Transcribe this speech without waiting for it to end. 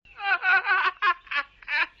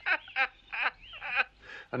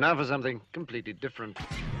And now for something completely different.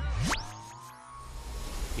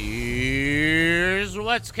 Here's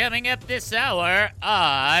what's coming up this hour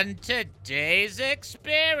on today's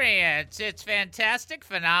experience. It's fantastic,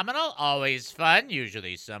 phenomenal, always fun,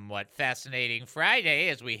 usually somewhat fascinating Friday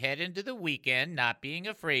as we head into the weekend, not being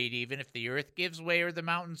afraid even if the earth gives way or the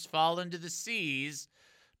mountains fall into the seas,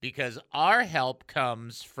 because our help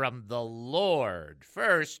comes from the Lord.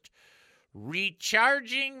 First,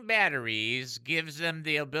 recharging batteries gives them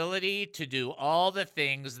the ability to do all the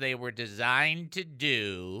things they were designed to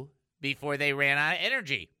do before they ran out of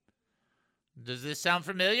energy. Does this sound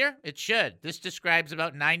familiar? It should. This describes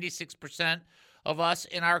about 96% of us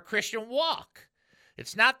in our Christian walk.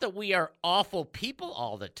 It's not that we are awful people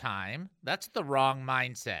all the time. That's the wrong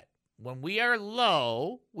mindset. When we are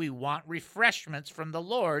low, we want refreshments from the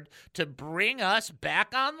Lord to bring us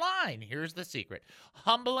back online. Here's the secret.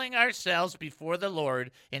 Humbling ourselves before the Lord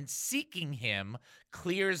and seeking Him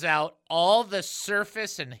clears out all the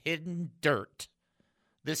surface and hidden dirt.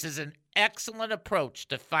 This is an excellent approach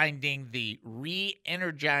to finding the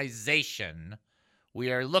re-energization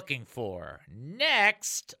we are looking for.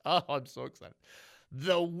 Next, oh, I'm so excited.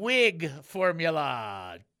 The WIG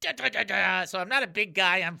formula. So I'm not a big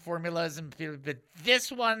guy on formulas, but this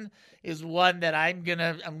one is one that I'm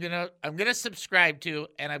gonna subscribe to,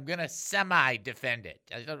 and I'm gonna semi-defend it.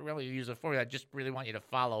 I don't really use a formula. I just really want you to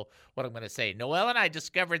follow what I'm gonna say. Noel and I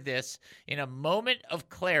discovered this in a moment of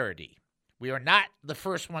clarity. We are not the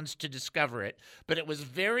first ones to discover it, but it was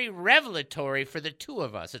very revelatory for the two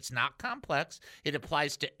of us. It's not complex. It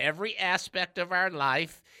applies to every aspect of our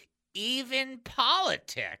life, even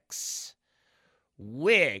politics.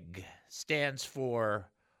 WIG stands for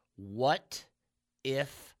What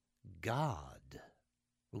If God?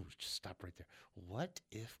 Ooh, just stop right there. What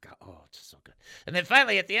if God? Oh, it's so good. And then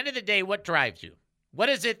finally, at the end of the day, what drives you? What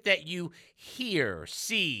is it that you hear,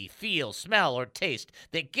 see, feel, smell, or taste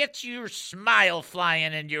that gets your smile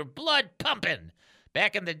flying and your blood pumping?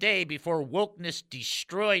 Back in the day, before wokeness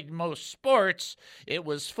destroyed most sports, it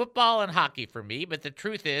was football and hockey for me. But the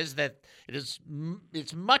truth is that it's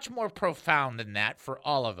much more profound than that for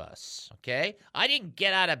all of us, okay? I didn't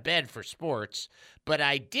get out of bed for sports, but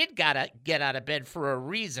I did get out of bed for a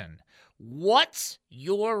reason. What's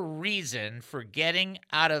your reason for getting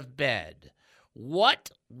out of bed?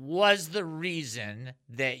 What was the reason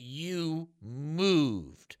that you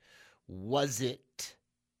moved? Was it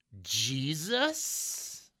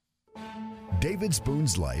Jesus? David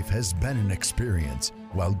Spoon's life has been an experience.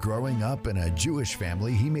 While growing up in a Jewish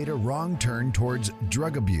family, he made a wrong turn towards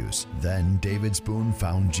drug abuse. Then David Spoon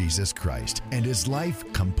found Jesus Christ, and his life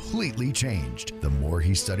completely changed. The more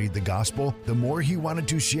he studied the gospel, the more he wanted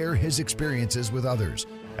to share his experiences with others.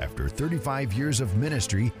 After 35 years of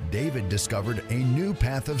ministry, David discovered a new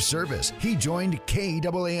path of service. He joined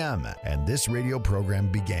KAAM, and this radio program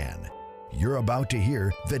began. You're about to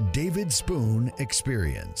hear the David Spoon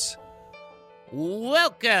Experience.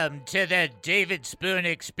 Welcome to the David Spoon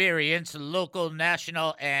Experience, local,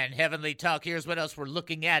 national, and heavenly talk. Here's what else we're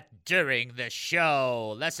looking at during the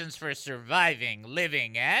show. Lessons for surviving,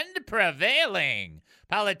 living, and prevailing.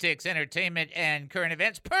 Politics, entertainment, and current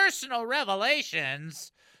events. Personal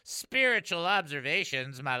revelations. Spiritual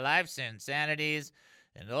observations. My life's insanities.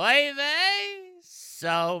 And oy vey,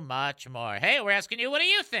 so much more. Hey, we're asking you, what do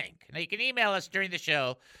you think? Now, you can email us during the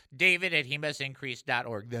show,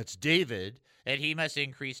 david@hemustincrease.org. That's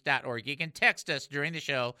david@hemustincrease.org. You can text us during the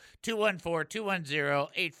show,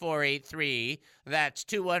 214-210-8483. That's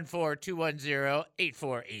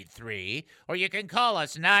 214-210-8483. Or you can call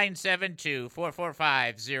us,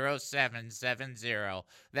 972-445-0770.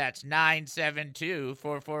 That's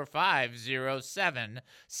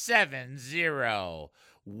 972-445-0770.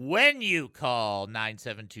 When you call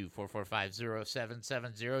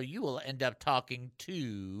 972-445-0770, you will end up talking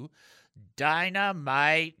to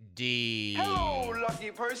Dynamite D. Hello,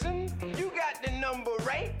 lucky person. You got the number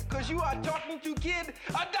right, because you are talking to Kid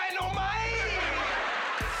Dynamite.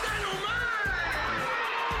 Dynamite!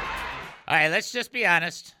 All right, let's just be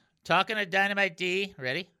honest. Talking to Dynamite D,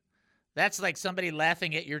 ready? That's like somebody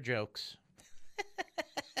laughing at your jokes.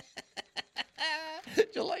 Did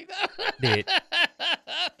you like that? Did.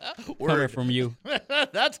 Coming from you.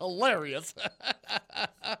 That's hilarious.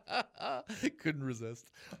 Couldn't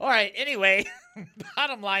resist. All right. Anyway,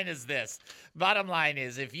 bottom line is this. Bottom line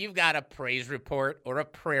is if you've got a praise report or a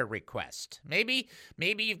prayer request, maybe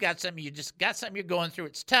you've got something, you just got something you're going through.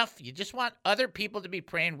 It's tough. You just want other people to be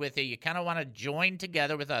praying with you. You kind of want to join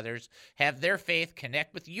together with others, have their faith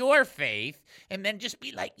connect with your faith, and then just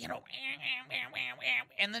be like,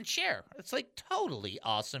 and then share. It's like totally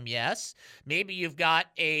awesome. Yes. Maybe you've got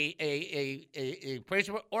a praise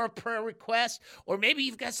report or a prayer request, or maybe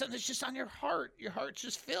you've got something that's just on your heart. Your heart's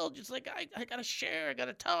just filled. Just like, I got to share. I got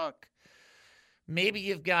to talk. Maybe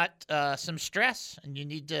you've got some stress and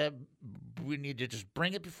we need to just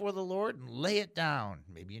bring it before the Lord and lay it down.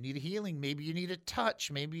 Maybe you need a healing. Maybe you need a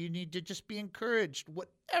touch. Maybe you need to just be encouraged.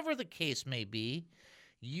 Whatever the case may be,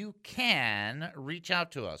 you can reach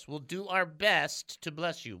out to us. We'll do our best to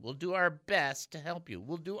bless you. We'll do our best to help you.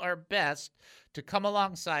 We'll do our best to come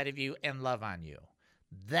alongside of you and love on you.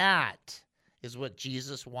 That is what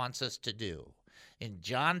Jesus wants us to do. In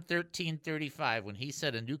John 13:35, when he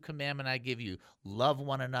said, "A new commandment I give you, love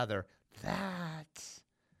one another," that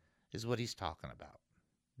is what he's talking about.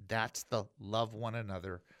 That's the love one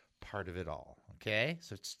another part of it all, okay?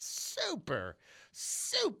 So it's super,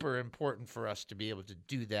 super important for us to be able to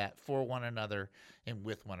do that for one another and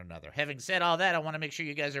with one another. Having said all that, I want to make sure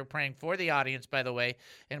you guys are praying for the audience, by the way.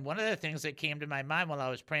 And one of the things that came to my mind while I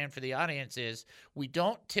was praying for the audience is we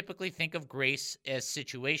don't typically think of grace as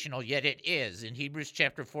situational, yet it is. In Hebrews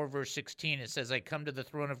chapter 4, verse 16, it says, "I come to the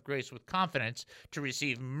throne of grace with confidence to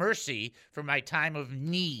receive mercy for my time of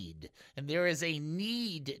need." And there is a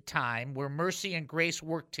need time where mercy and grace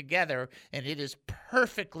work together, and it is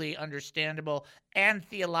perfectly understandable and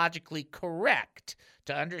theologically correct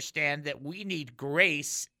to understand that we need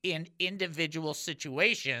grace in individual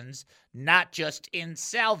situations, not just in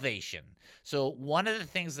salvation. So one of the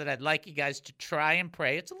things that I'd like you guys to try and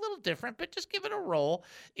pray, it's a little different, but just give it a roll,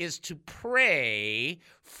 is to pray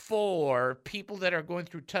for people that are going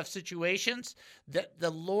through tough situations, that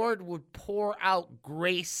the Lord would pour out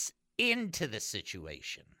grace into the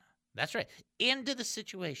situation. That's right, into the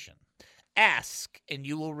situation. Ask and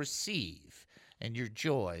you will receive, and your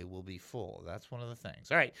joy will be full. That's one of the things.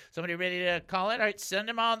 All right, somebody ready to call it? All right, send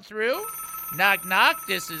them on through. Knock, knock.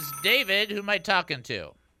 This is David. Who am I talking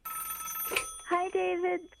to? Hi,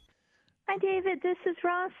 David. Hi, David. This is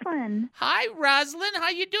Roslyn. Hi, Roslyn. How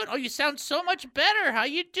you doing? Oh, you sound so much better. How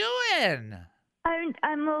you doing?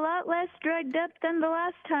 I'm a lot less drugged up than the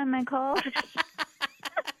last time I called.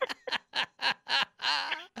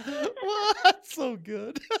 Well, that's so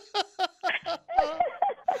good.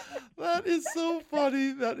 That is so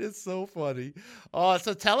funny. That is so funny. Oh,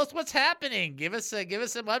 so tell us what's happening. Give us some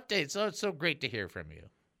updates. Oh, it's so great to hear from you.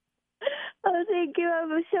 Oh, thank you.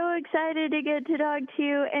 I'm so excited to get to talk to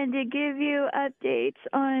you and to give you updates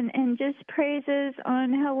on and just praises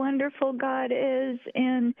on how wonderful God is.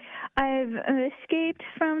 And I've escaped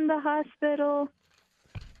from the hospital.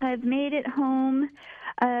 I've made it home.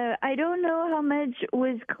 I don't know how much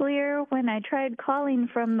was clear when I tried calling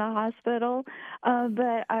from the hospital,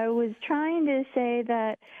 but I was trying to say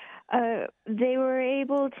that they were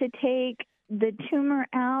able to take the tumor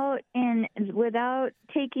out, and without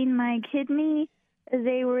taking my kidney,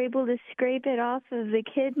 they were able to scrape it off of the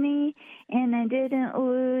kidney, and I didn't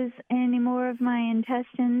lose any more of my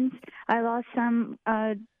intestines. I lost some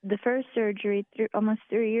the first surgery almost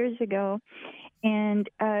 3 years ago, and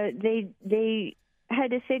they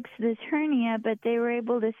had to fix this hernia, but they were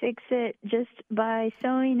able to fix it just by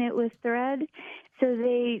sewing it with thread. So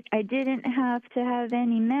I didn't have to have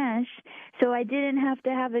any mesh, so I didn't have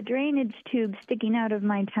to have a drainage tube sticking out of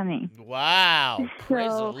my tummy. Wow.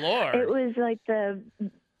 Praise the Lord. It was like the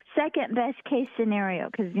second best case scenario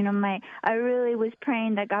because, I really was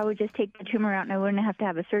praying that God would just take the tumor out and I wouldn't have to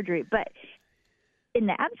have a surgery. But in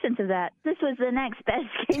the absence of that, this was the next best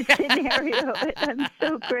case scenario. I'm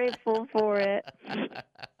so grateful for it.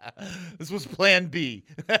 This was plan B.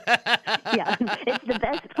 Yeah, it's the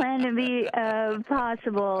best plan to be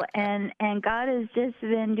possible, and God has just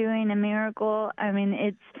been doing a miracle. I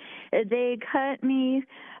mean, they cut me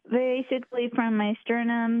basically from my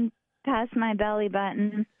sternum past my belly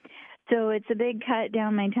button. So it's a big cut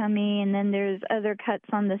down my tummy, and then there's other cuts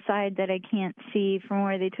on the side that I can't see from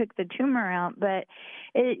where they took the tumor out. But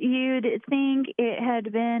you'd think it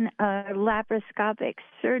had been a laparoscopic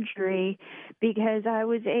surgery because I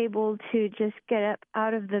was able to just get up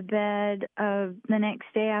out of the bed the next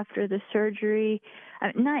day after the surgery.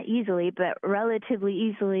 Not easily, but relatively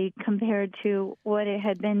easily compared to what it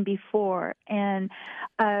had been before. And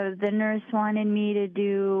the nurse wanted me to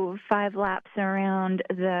do 5 laps around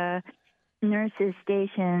the nurse's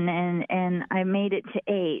station, and I made it to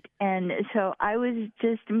 8. And so I was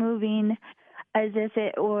just moving as if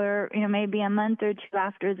it were, maybe a month or two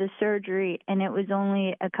after the surgery, and it was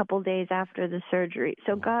only a couple days after the surgery.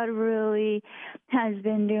 So God really has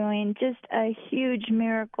been doing just a huge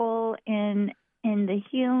miracle in the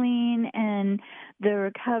healing and the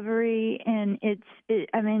recovery, and it's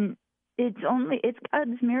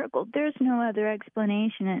God's miracle. There's no other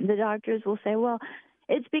explanation. And the doctors will say, well,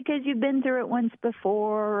 it's because you've been through it once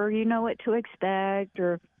before, or you know what to expect,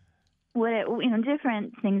 or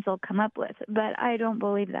different things they'll come up with. But I don't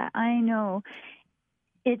believe that. I know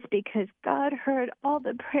it's because God heard all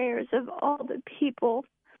the prayers of all the people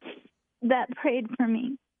that prayed for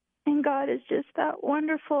me. And God is just that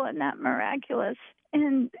wonderful and that miraculous.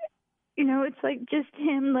 And, it's like just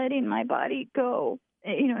him letting my body go,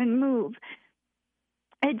 and move.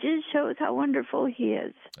 It just shows how wonderful he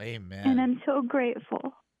is. Amen. And I'm so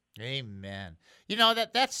grateful. Amen.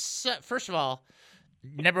 That's first of all,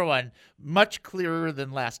 number one, much clearer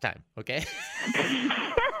than last time. Okay.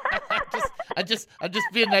 I'm just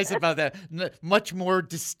being nice about that. Much more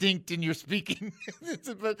distinct in your speaking.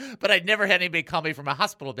 but I'd never had anybody call me from a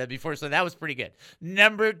hospital bed before, so that was pretty good.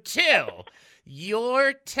 Number two,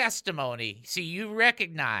 your testimony. See, you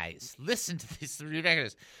recognize. Listen to this. You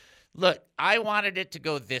recognize. Look, I wanted it to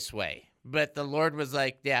go this way. But the Lord was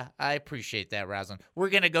like, yeah, I appreciate that, Rosalind.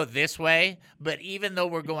 We're going to go this way, but even though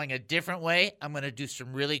we're going a different way, I'm going to do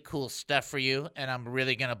some really cool stuff for you, and I'm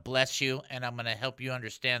really going to bless you, and I'm going to help you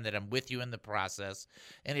understand that I'm with you in the process.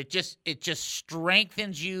 And it just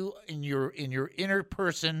strengthens you in your inner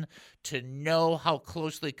person to know how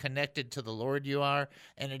closely connected to the Lord you are.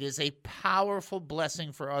 And it is a powerful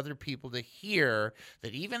blessing for other people to hear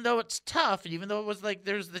that even though it's tough, and even though it was like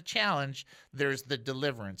there's the challenge, there's the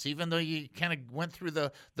deliverance. Even though you kind of went through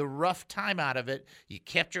the rough time out of it, you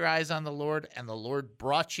kept your eyes on the Lord, and the Lord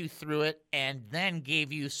brought you through it and then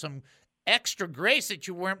gave you some extra grace that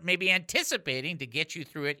you weren't maybe anticipating to get you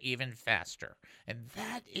through it even faster. And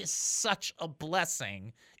that is such a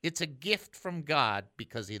blessing. It's a gift from God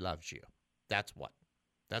because he loves you. That's what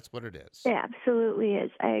it is. It absolutely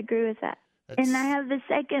is. I agree with that. And I have the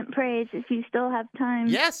second praise if you still have time.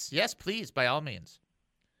 Yes, please, by all means.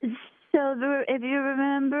 So if you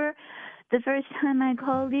remember, the first time I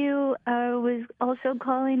called you, I was also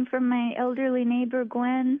calling for my elderly neighbor,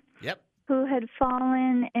 Gwen. Yep. Who had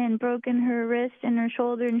fallen and broken her wrist and her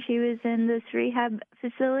shoulder, and she was in this rehab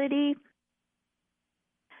facility.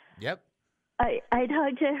 Yep. I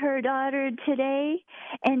talked to her daughter today,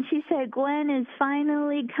 and she said Gwen is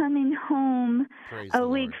finally coming home a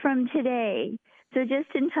week from today. So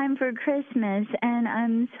just in time for Christmas, and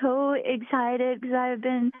I'm so excited because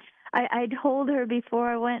I told her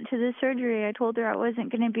before I went to the surgery, I told her I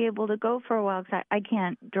wasn't going to be able to go for a while because I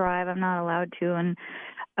can't drive. I'm not allowed to, and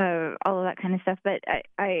all of that kind of stuff. But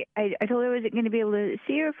I told her I wasn't going to be able to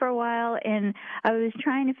see her for a while, and I was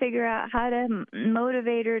trying to figure out how to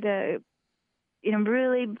motivate her to,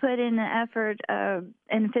 really put in the effort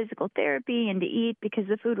in physical therapy and to eat because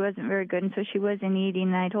the food wasn't very good, and so she wasn't eating.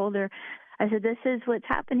 And I told her, I said, this is what's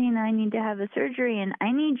happening. I need to have a surgery, and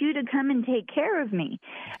I need you to come and take care of me.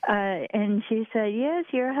 And she said, yes,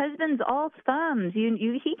 your husband's all thumbs.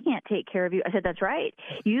 He can't take care of you. I said, that's right.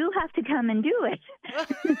 You have to come and do it.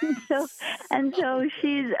 So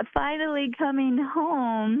she's finally coming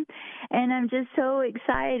home, and I'm just so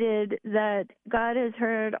excited that God has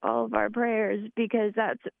heard all of our prayers because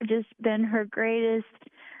that's just been her greatest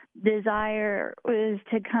desire was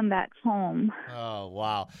to come back home. Oh,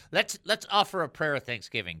 wow. Let's offer a prayer of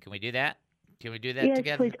thanksgiving. Can we do that? Can we do that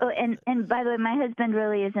together? Please. Oh, and by the way, my husband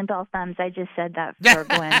really isn't all thumbs. I just said that for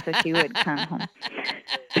Gwen so she would come home.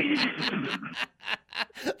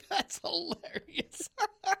 That's hilarious.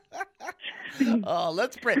 Oh,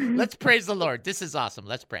 let's pray. Let's praise the Lord. This is awesome.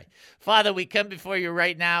 Let's pray. Father, we come before you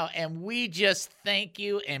right now, and we just thank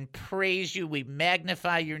you and praise you. We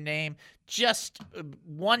magnify your name. Just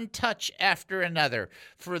one touch after another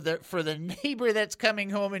for the neighbor that's coming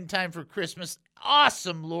home in time for Christmas.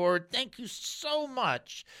 Awesome, Lord. Thank you so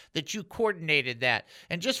much that you coordinated that.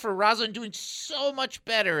 And just for Rosalind doing so much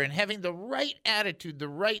better and having the right attitude, the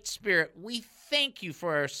right spirit, we thank you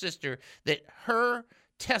for our sister that her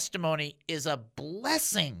testimony is a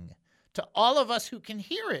blessing to all of us who can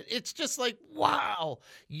hear it. It's just like, wow,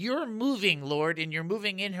 you're moving, Lord, and you're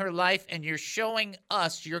moving in her life, and you're showing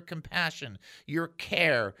us your compassion, your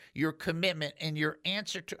care, your commitment, and your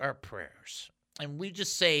answer to our prayers. And we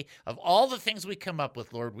just say, of all the things we come up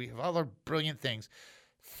with, Lord, we have all our brilliant things.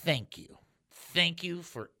 Thank you. thank you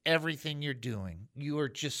for everything you're doing. You are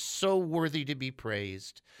just so worthy to be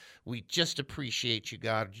praised. We just appreciate you,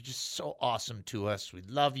 God. You're just so awesome to us. We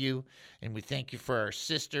love you, and we thank you for our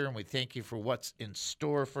sister, and we thank you for what's in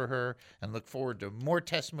store for her, and look forward to more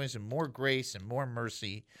testimonies and more grace and more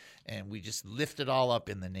mercy, and we just lift it all up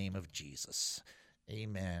in the name of Jesus.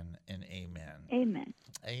 Amen and amen. Amen.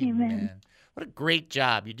 Amen. What a great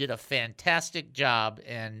job. You did a fantastic job,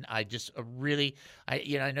 and I just really,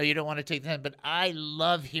 I know you don't want to take the time, but I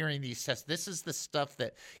love hearing these tests. This is the stuff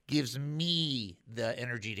that gives me the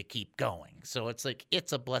energy to keep going. So it's like,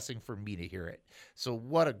 it's a blessing for me to hear it. So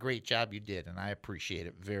what a great job you did, and I appreciate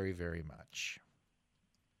it very, very much.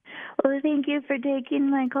 Well, thank you for taking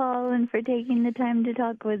my call and for taking the time to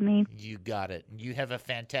talk with me. You got it. You have a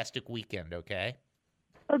fantastic weekend, okay?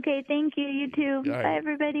 Okay, thank you. You too. All right. Bye,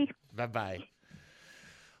 everybody. Bye-bye.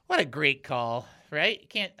 What a great call, right?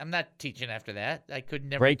 I'm not teaching after that. I could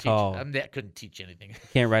never Great teach. call. Couldn't teach anything.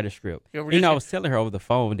 Can't write a script. Yeah, we're You just know, I gonna- was telling her over the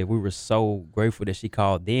phone that we were so grateful that she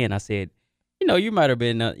called then. I said, you might have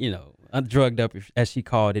been, drugged up as she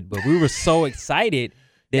called it, but we were so excited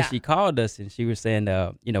that Yeah. she called us, and she was saying,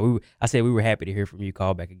 I said we were happy to hear from you.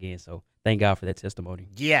 Call back again. So thank God for that testimony.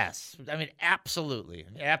 Yes. I mean, absolutely.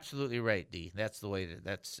 Absolutely right, Dee. That's the way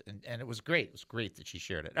and it was great. It was great that she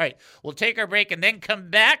shared it. All right. We'll take our break and then come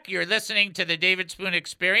back. You're listening to the David Spoon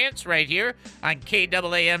Experience right here on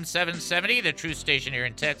KAAM 770, the Truth Station here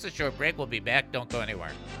in Texas. Short break. We'll be back. Don't go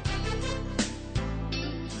anywhere.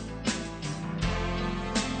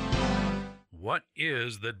 What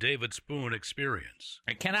is the David Spoon Experience?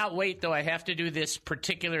 I cannot wait, though. I have to do this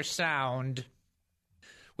particular sound.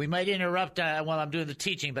 We might interrupt while I'm doing the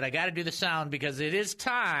teaching, but I got to do the sound because it is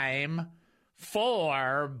time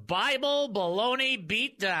for Bible Baloney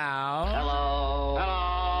Beatdown. Hello.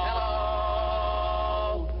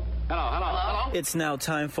 It's now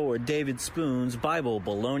time for David Spoon's Bible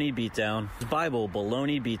Baloney Beatdown. Bible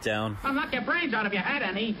Baloney Beatdown. I'll knock your brains out if you had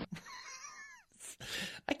any.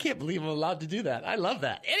 I can't believe I'm allowed to do that. I love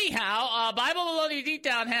that. Anyhow, Bible Baloney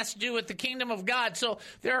Beatdown has to do with the kingdom of God. So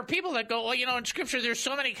there are people that go, well, in Scripture there's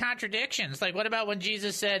so many contradictions. Like, what about when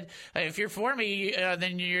Jesus said, if you're for me,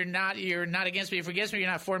 then you're not against me. If you're against me, you're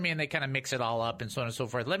not for me. And they kind of mix it all up and so on and so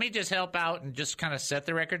forth. Let me just help out and just kind of set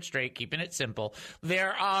the record straight, keeping it simple.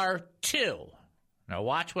 There are two. Now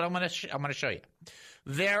watch what I'm going to show you.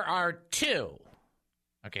 There are two.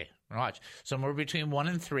 Okay, watch. Somewhere between 1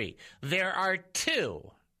 and 3. There are two.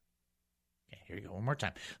 Okay, here you go. One more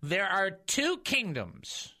time. There are two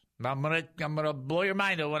kingdoms. I'm gonna blow your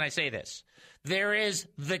mind when I say this. There is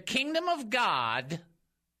the kingdom of God,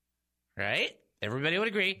 right? Everybody would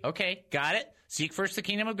agree. Okay, got it. Seek first the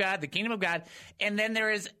kingdom of God, and then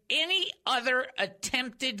there is any other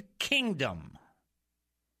attempted kingdom.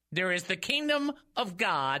 There is the kingdom of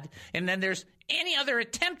God, and then there's any other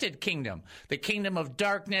attempted kingdom. The kingdom of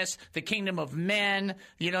darkness, the kingdom of men.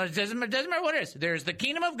 It doesn't matter what it is. There's the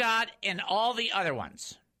kingdom of God and all the other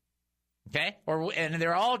ones. Okay? And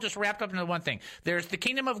they're all just wrapped up into one thing. There's the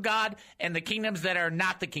kingdom of God and the kingdoms that are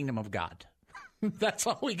not the kingdom of God. That's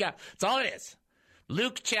all we got. That's all it is.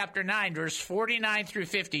 Luke chapter 9, verse 49 through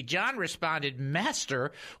 50, John responded,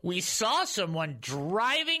 Master, we saw someone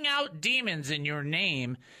driving out demons in your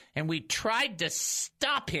name, and we tried to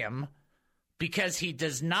stop him because he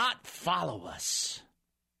does not follow us.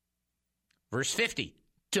 Verse 50,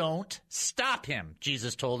 don't stop him,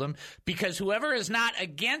 Jesus told him, because whoever is not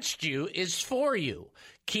against you is for you.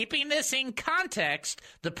 Keeping this in context,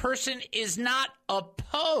 the person is not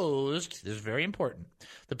opposed. This is very important.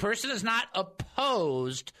 The person is not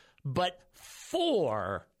opposed, but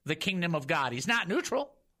for the kingdom of God. He's not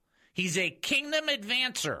neutral. He's a kingdom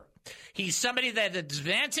advancer. He's somebody that's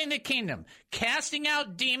advancing the kingdom, casting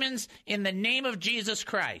out demons in the name of Jesus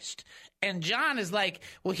Christ. And John is like,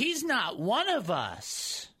 well, he's not one of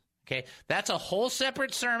us. Okay, that's a whole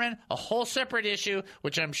separate sermon, a whole separate issue,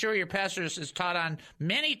 which I'm sure your pastor has taught on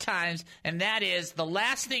many times, and that is the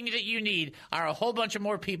last thing that you need are a whole bunch of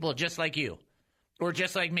more people just like you or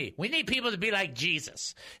just like me. We need people to be like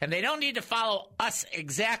Jesus, and they don't need to follow us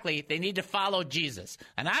exactly. They need to follow Jesus.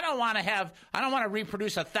 And I don't want to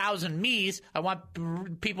reproduce 1,000 me's. I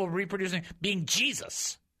want people reproducing, being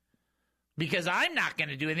Jesus, because I'm not going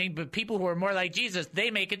to do anything, but people who are more like Jesus, they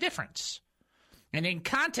make a difference. And in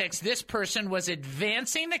context, this person was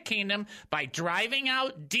advancing the kingdom by driving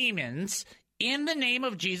out demons in the name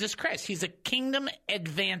of Jesus Christ. He's a kingdom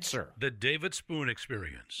advancer. The David Spoon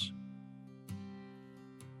Experience.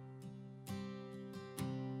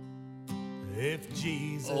 If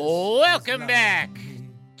Jesus Welcome back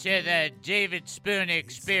to the David Spoon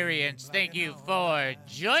Experience. Thank you for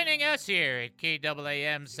joining us here at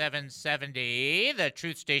KAAM 770, the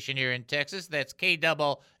truth station here in Texas. That's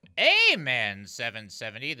KAAM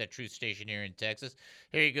 770, the truth station here in Texas.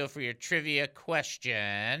 Here you go for your trivia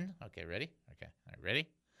question. Okay, ready? Okay, all right, ready?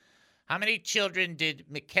 How many children did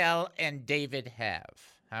Michal and David have?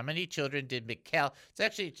 How many children did Michal?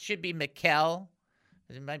 It should be Michal.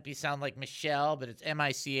 It might sound like Michelle, but it's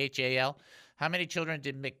Michal. How many children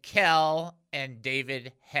did Michal and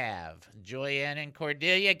David have? Joyanne and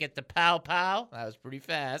Cordelia, get the pow pow. That was pretty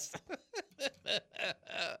fast.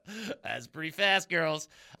 That's pretty fast, girls.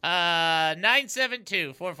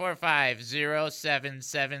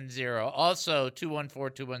 972-445-0770. Also,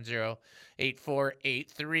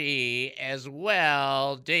 214-210-8483 as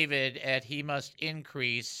well. David at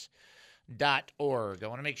HeMustIncrease.org. I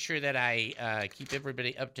want to make sure that I keep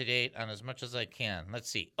everybody up to date on as much as I can.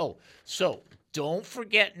 Let's see. Oh, so don't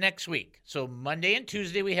forget next week. So Monday and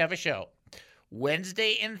Tuesday we have a show.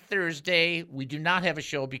 Wednesday and Thursday we do not have a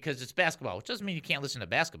show because it's basketball, which doesn't mean you can't listen to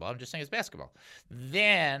basketball. I'm just saying it's basketball.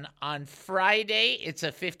 Then on Friday it's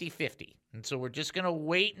a 50-50. And so we're just going to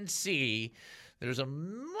wait and see. There's a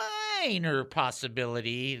minor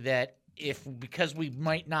possibility that because we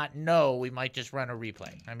might not know, we might just run a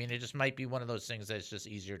replay. I mean, it just might be one of those things that's just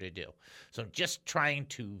easier to do. So I'm just trying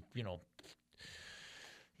to,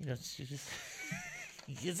 it's just,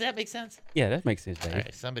 does that make sense? Yeah, that makes sense, Dave. All right,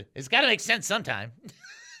 it's got to make sense sometime.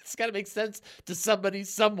 It's got to make sense to somebody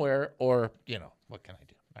somewhere, or, what can I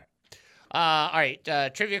do? All right.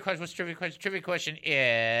 Trivia question. What's trivia question? Trivia question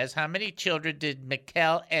is, how many children did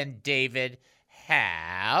Michal and David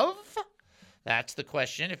have? That's the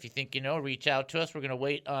question. If you think you know, reach out to us. We're going to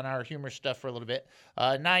wait on our humor stuff for a little bit.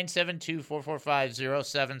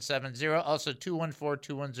 972-445-0770. Also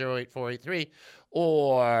 214-210-8483.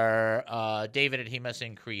 Or David at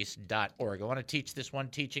HeMustIncrease.org. I want to teach this one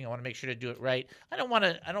teaching. I want to make sure to do it right. I don't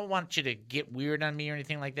want you to get weird on me or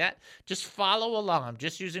anything like that. Just follow along. I'm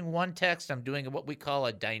just using one text. I'm doing what we call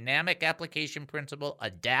a dynamic application principle,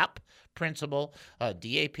 a DAP principle,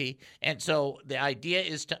 DAP. And so the idea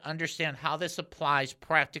is to understand how this applies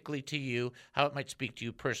practically to you, how it might speak to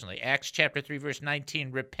you personally. Acts chapter 3, verse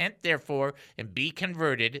 19, repent therefore and be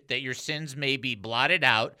converted, that your sins may be blotted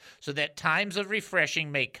out, so that times of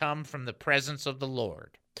refreshing may come from the presence of the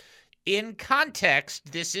Lord. In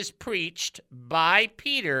context, this is preached by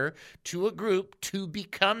Peter to a group to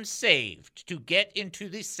become saved, to get into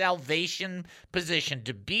the salvation position,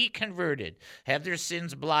 to be converted, have their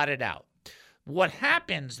sins blotted out. What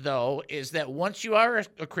happens, though, is that once you are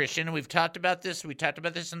a Christian, and we talked about this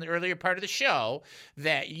in the earlier part of the show,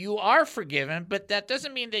 that you are forgiven, but that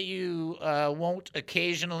doesn't mean that you won't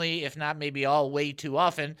occasionally, if not maybe all way too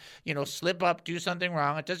often, slip up, do something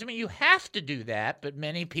wrong. It doesn't mean you have to do that, but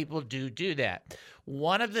many people do that.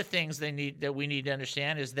 One of the things we need to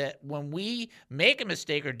understand is that when we make a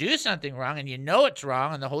mistake or do something wrong, and you know it's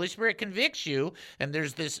wrong, and the Holy Spirit convicts you, and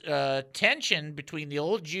there's this tension between the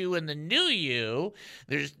old you and the new you,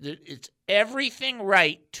 it's everything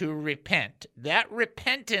right to repent. That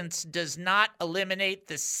repentance does not eliminate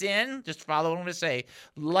the sin. Just follow what I'm going to say.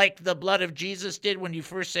 Like the blood of Jesus did when you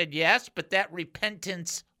first said yes, but that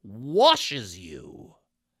repentance washes you,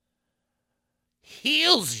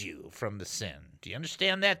 heals you from the sin. Do you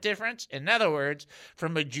understand that difference? In other words,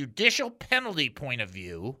 from a judicial penalty point of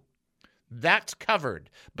view, that's covered.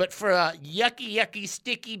 But for a yucky,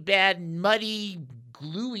 sticky, bad, muddy,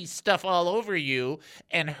 gluey stuff all over you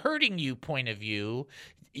and hurting you point of view,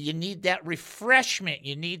 you need that refreshment.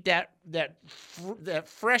 You need that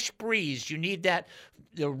fresh breeze. You need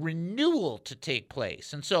the renewal to take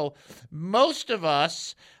place. And so most of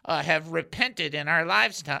us have repented in our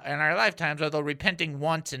lifetimes, although repenting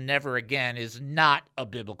once and never again is not a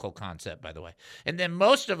biblical concept, by the way. And then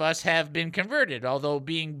most of us have been converted, although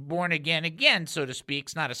being born again, so to speak,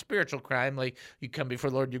 is not a spiritual crime. Like you come before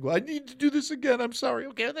the Lord and you go, I need to do this again. I'm sorry.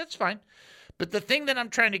 Okay, well, that's fine. But the thing that I'm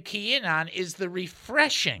trying to key in on is the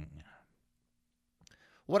refreshing.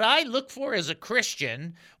 What I look for as a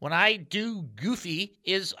Christian when I do goofy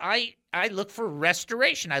is I look for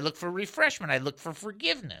restoration. I look for refreshment. I look for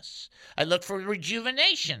forgiveness. I look for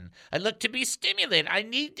rejuvenation. I look to be stimulated. I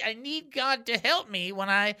need God to help me when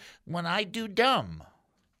I do dumb.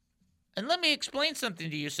 And let me explain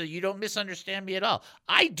something to you so you don't misunderstand me at all.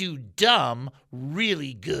 I do dumb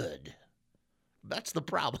really good. That's the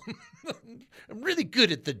problem. I'm really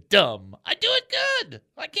good at the dumb. I do it good.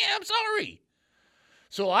 I'm sorry.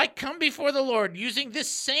 So I come before the Lord using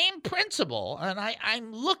this same principle, and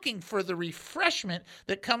I'm looking for the refreshment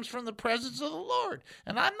that comes from the presence of the Lord.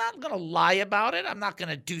 And I'm not going to lie about it. I'm not going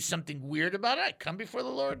to do something weird about it. I come before the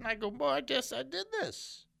Lord, and I go, boy, I guess I did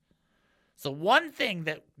this. So one thing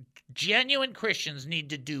that genuine Christians need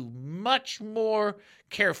to do much more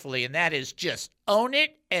carefully, and that is just own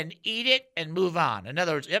it and eat it and move on. In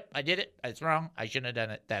other words, yep, I did it. It's wrong. I shouldn't have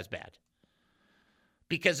done it. That's bad.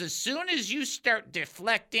 Because as soon as you start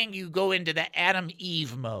deflecting, you go into the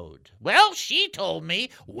Adam-Eve mode. Well, she told me.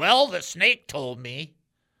 Well, the snake told me.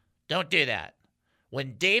 Don't do that.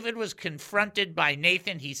 When David was confronted by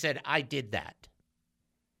Nathan, he said, I did that.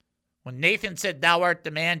 When Nathan said, thou art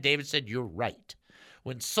the man, David said, you're right.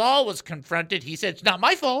 When Saul was confronted, he said, it's not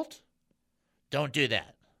my fault. Don't do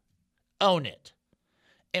that. Own it.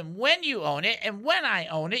 And when you own it, and when I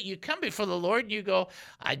own it, you come before the Lord and you go,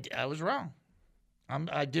 I was wrong.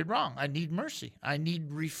 I did wrong. I need mercy. I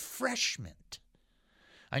need refreshment.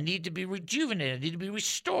 I need to be rejuvenated. I need to be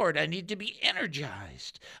restored. I need to be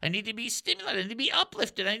energized. I need to be stimulated. I need to be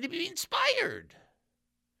uplifted. I need to be inspired.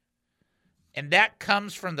 And that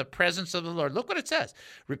comes from the presence of the Lord. Look what it says.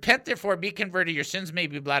 Repent, therefore, be converted. Your sins may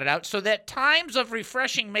be blotted out, so that times of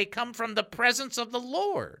refreshing may come from the presence of the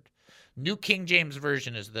Lord. New King James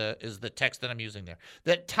Version is the text that I'm using there.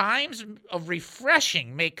 That times of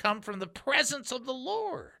refreshing may come from the presence of the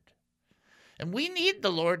Lord. And we need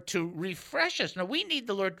the Lord to refresh us. Now, we need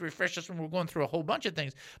the Lord to refresh us when we're going through a whole bunch of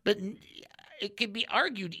things. But it can be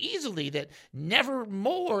argued easily that never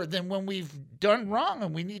more than when we've done wrong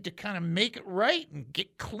and we need to kind of make it right and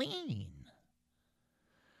get clean.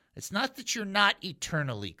 It's not that you're not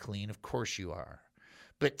eternally clean. Of course you are.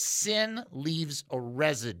 But sin leaves a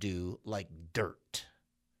residue like dirt.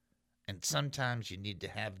 And sometimes you need to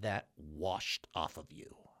have that washed off of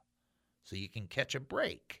you so you can catch a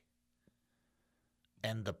break.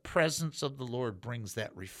 And the presence of the Lord brings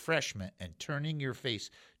that refreshment, and turning your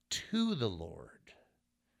face to the Lord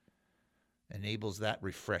enables that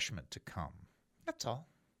refreshment to come. That's all.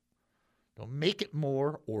 Don't make it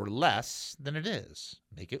more or less than it is.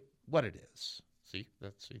 Make it what it is. See?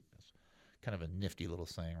 That's kind of a nifty little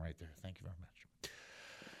saying right there. Thank you very much.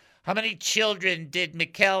 How many children did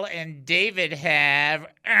Michal and David have?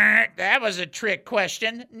 That was a trick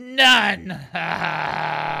question. None.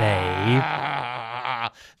 Dave.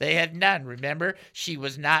 They had none. Remember, she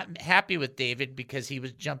was not happy with David because he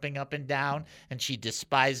was jumping up and down, and she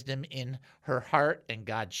despised him in her heart, and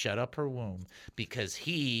God shut up her womb because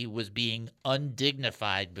he was being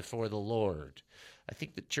undignified before the Lord. I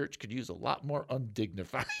think the church could use a lot more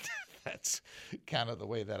undignified. That's kind of the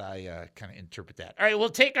way that I kind of interpret that. All right, we'll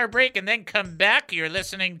take our break and then come back. You're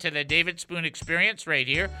listening to the David Spoon Experience right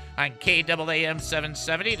here on KAAM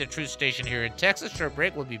 770, the Truth Station here in Texas. Short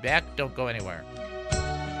break. We'll be back. Don't go anywhere.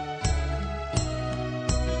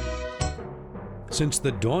 Since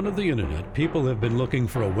the dawn of the internet, people have been looking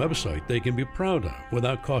for a website they can be proud of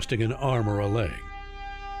without costing an arm or a leg.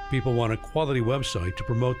 People want a quality website to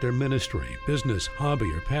promote their ministry, business,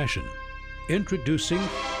 hobby, or passion. Introducing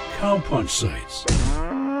Cowpunch Sites.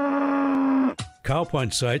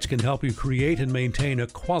 Cowpunch Sites can help you create and maintain a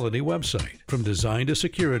quality website. From design to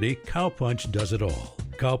security, Cowpunch does it all.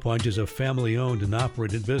 Cowpunch is a family-owned and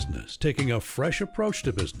operated business, taking a fresh approach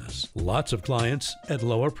to business. Lots of clients at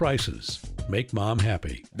lower prices. Make mom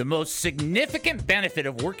happy. The most significant benefit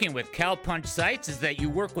of working with Cowpunch Sites is that you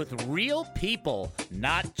work with real people,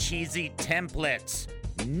 not cheesy templates.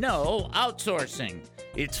 No outsourcing.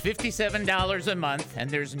 It's $57 a month, and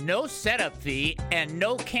there's no setup fee and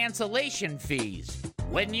no cancellation fees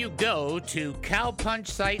when you go to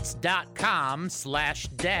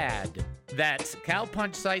cowpunchsites.com/dad. That's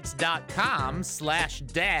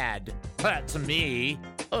cowpunchsites.com/dad. That's me.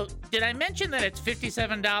 Oh, did I mention that it's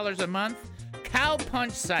 $57 a month?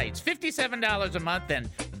 Cowpunch Sites, $57 a month, and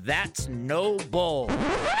that's no bull.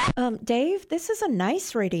 Dave, this is a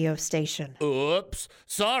nice radio station. Oops,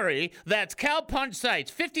 sorry. That's Cowpunch Sites,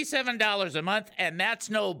 $57 a month, and that's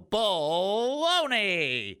no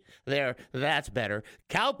baloney. There, that's better.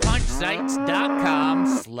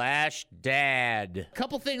 Cowpunchsites.com/dad.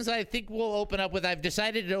 Couple things I think we'll open up with. I've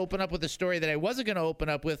decided to open up with a story that I wasn't going to open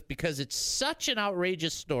up with because it's such an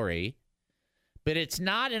outrageous story. But it's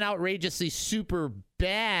not an outrageously super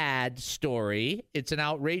bad story. It's an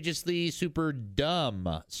outrageously super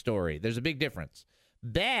dumb story. There's a big difference.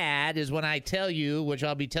 Bad is when I tell you, which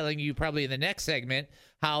I'll be telling you probably in the next segment,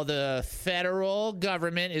 how the federal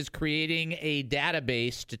government is creating a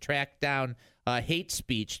database to track down hate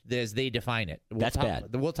speech as they define it. That's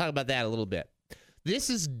bad. We'll talk about that a little bit. This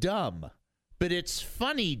is dumb, but it's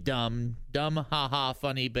funny dumb, haha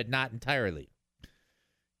funny, but not entirely.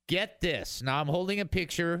 Get this. Now, I'm holding a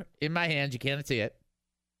picture in my hand. You can't see it.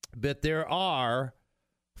 But there are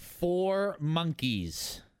 4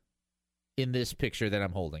 monkeys in this picture that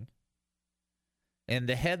I'm holding. And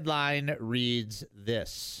the headline reads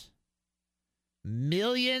this: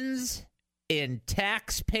 millions in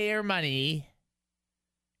taxpayer money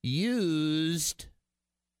used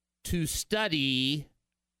to study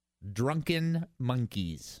drunken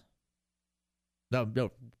monkeys. No,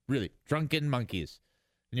 really, drunken monkeys.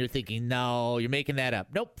 And you're thinking, no, you're making that up.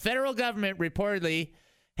 Nope. Federal government reportedly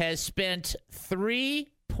has spent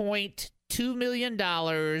 $3.2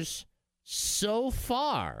 million so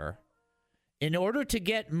far in order to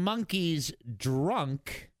get monkeys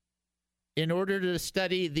drunk in order to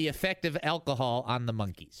study the effect of alcohol on the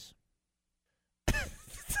monkeys.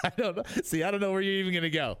 I don't know. See, I don't know where you're even going to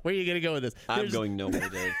go. Where are you going to go with this? I'm going nowhere,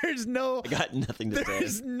 Dave. I got nothing to say.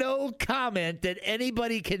 There's no comment that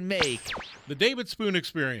anybody can make. The David Spoon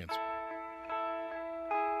Experience.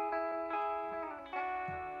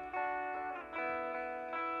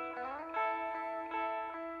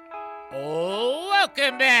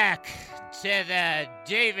 Welcome back to the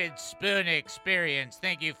David Spoon Experience.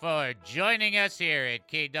 Thank you for joining us here at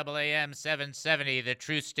KAAM 770, the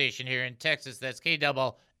truth station here in Texas. That's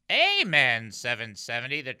KAAM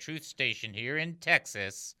 770, the truth station here in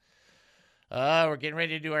Texas. We're getting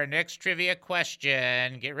ready to do our next trivia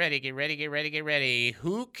question. Get ready.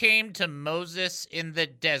 Who came to Moses in the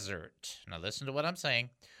desert? Now listen to what I'm saying.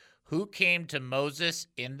 Who came to Moses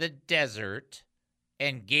in the desert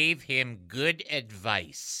and gave him good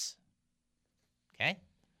advice? Okay?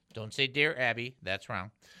 Don't say Dear Abby. That's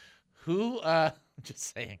wrong.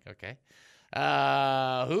 Just saying, okay?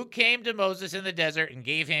 Who came to Moses in the desert and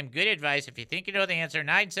gave him good advice? If you think you know the answer,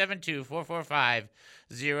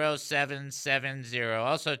 972-445-0770.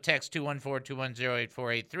 Also, text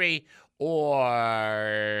 214-210-8483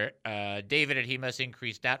 or David at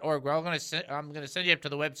hemustincrease.org. I'm going to send you up to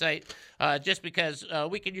the website just because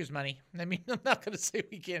we can use money. I mean, I'm not going to say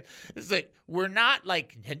we can't. It's like we're not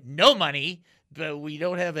like no money, but we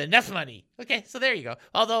don't have enough money. Okay, so there you go.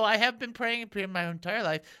 Although I have been praying my entire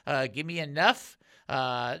life, give me enough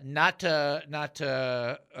not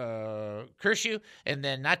to curse you, and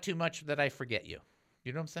then not too much that I forget you.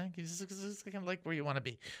 You know what I'm saying? It's kind of like where you want to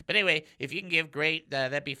be. But anyway, if you can give, great.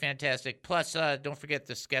 That'd be fantastic. Plus, don't forget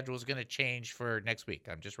the schedule is going to change for next week.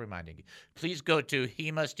 I'm just reminding you. Please go to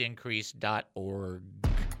hemustincrease.org.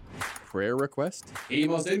 Prayer request?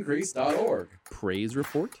 hemustincrease.org. Praise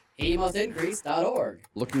report? hemustincrease.org.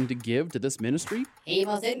 Looking to give to this ministry?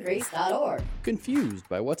 hemustincrease.org. Confused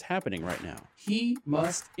by what's happening right now?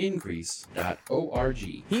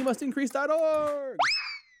 hemustincrease.org. hemustincrease.org.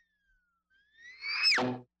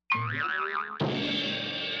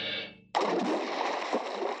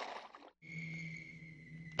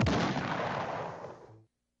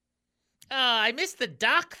 I missed the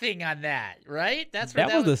doc thing on that, right? That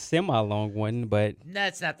was a semi-long one, but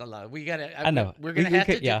that's not the long. We gotta. I know. We're gonna have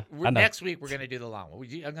to. Yeah, I know. Next week we're gonna do the long one.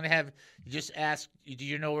 I'm gonna have you just ask. Do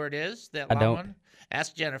you know where it is? That long I don't. one.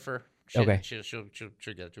 Ask Jennifer. Okay. She'll get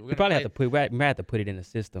it. We probably have to put. We might have to put it in the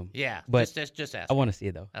system. Yeah. But just ask. I want to see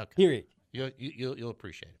it though. Okay. Hear it. You'll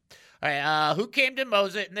appreciate it. All right. Who came to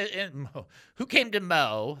Moses? Who came to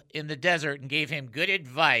Mo in the desert and gave him good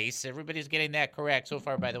advice? Everybody's getting that correct so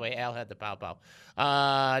far. By the way, Al had the pow.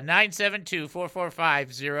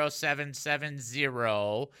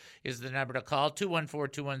 972-445-0770 is the number to call.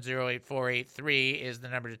 214-210-8483 is the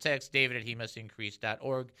number to text. David at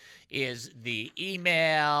hemustincrease.org is the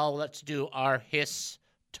email. Let's do our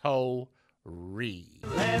history.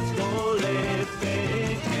 Let's go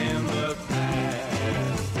living in the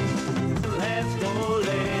past. Let's go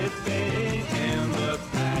living in the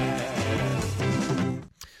past.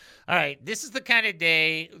 All right, this is the kind of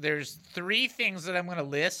day, there's 3 things that I'm going to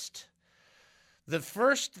list. The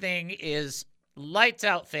first thing is lights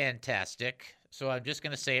out fantastic, so I'm just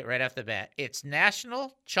going to say it right off the bat. It's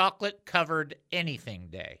National Chocolate Covered Anything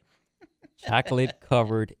Day. Chocolate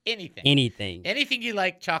covered anything. Anything you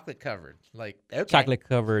like chocolate covered. Like, okay. Chocolate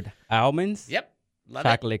covered almonds. Yep. Love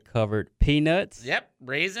chocolate covered peanuts. Yep.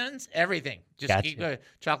 Raisins, everything. Just gotcha. keep going.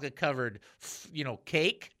 Chocolate covered,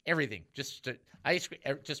 cake, everything. Just ice cream,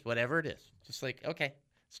 just whatever it is. Just like, okay,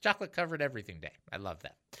 it's chocolate covered everything day. I love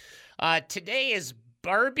that. Today is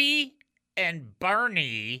Barbie and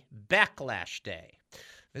Barney Backlash Day.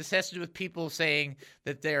 This has to do with people saying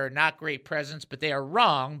that they are not great presents, but they are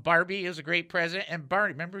wrong. Barbie is a great present, and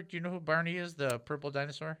Barney, remember, do you know who Barney is, the purple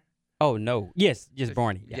dinosaur? Oh, no. Yes, just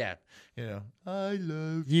Barney. Yeah. I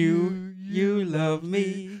love you. You love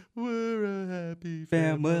me. We're a happy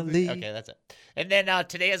family. Okay, that's it. And then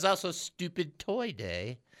today is also Stupid Toy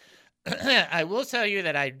Day. I will tell you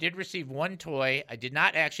that I did receive one toy. I did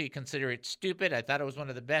not actually consider it stupid. I thought it was one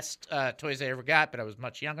of the best toys I ever got, but I was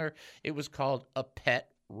much younger. It was called a pet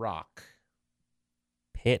rock.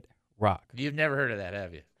 Pet rock. You've never heard of that,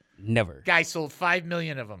 have you? Never. Guy sold 5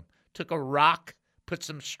 million of them. Took a rock, put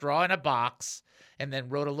some straw in a box, and then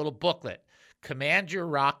wrote a little booklet. Command your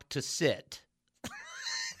rock to sit.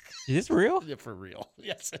 Is this real? Yeah, for real.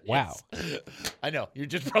 Yes. It Wow. is. I know. You're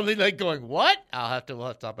just probably like going, what? We'll have to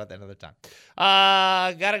talk about that another time.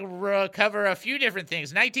 Got to cover a few different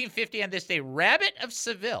things. 1950 on this day, Rabbit of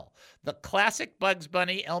Seville, the classic Bugs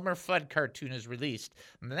Bunny Elmer Fudd cartoon is released.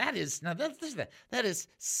 And that is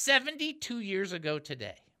 72 years ago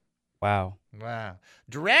today. Wow. Wow.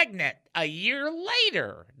 Dragnet, a year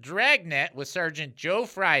later. Dragnet was Sergeant Joe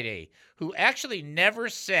Friday, who actually never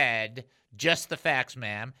said, just the facts,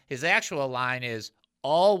 ma'am. His actual line is,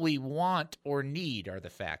 all we want or need are the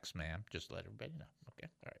facts, ma'am. Just to let everybody know. Okay.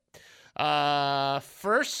 All right.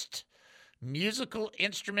 First musical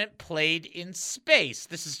instrument played in space.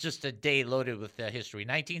 This is just a day loaded with history.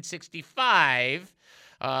 1965.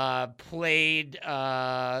 Played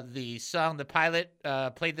the song, the pilot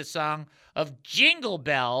played the song of Jingle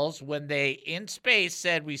Bells when they, in space,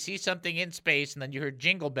 said, we see something in space, and then you heard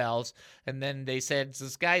Jingle Bells, and then they said,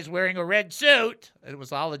 this guy's wearing a red suit. It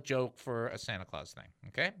was all a joke for a Santa Claus thing,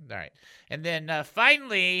 okay? All right. And then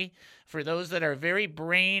finally, for those that are very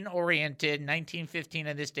brain-oriented, 1915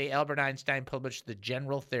 on this day, Albert Einstein published the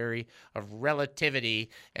general theory of relativity,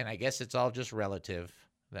 and I guess it's all just relative.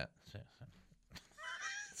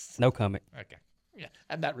 No comment. Okay. Yeah,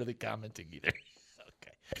 I'm not really commenting either.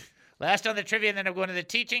 Okay. Last on the trivia, and then I'm going to the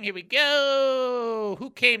teaching. Here we go. Who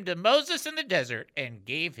came to Moses in the desert and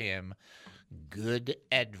gave him good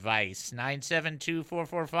advice?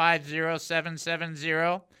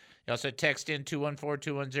 972-445-0770. You also text in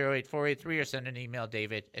 214-210-8483 or send an email,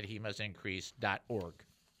 david@hemustincrease.org.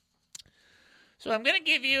 So I'm going to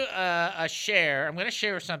give you a share. I'm going to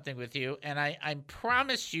share something with you, and I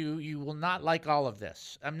promise you will not like all of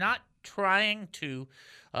this. I'm not trying to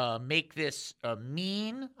make this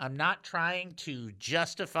mean. I'm not trying to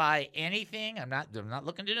justify anything. I'm not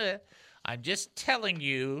looking to do it. I'm just telling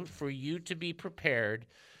you for you to be prepared.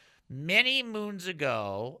 Many moons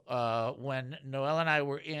ago, when Noelle and I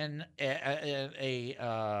were in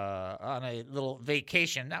on a little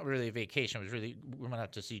vacation, not really a vacation, it was really, we went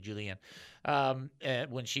out to see Julianne,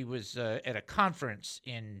 when she was at a conference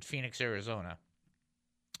in Phoenix, Arizona.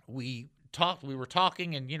 We were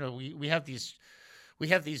talking, and we have these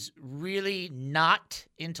really not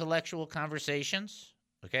intellectual conversations,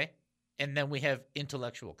 okay? And then we have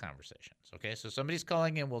intellectual conversations, okay? So somebody's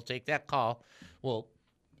calling in, we'll take that call. We'll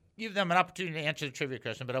give them an opportunity to answer the trivia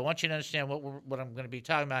question, but I want you to understand what I'm going to be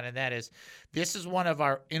talking about, and that is, this is one of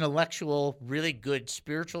our intellectual, really good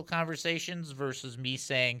spiritual conversations versus me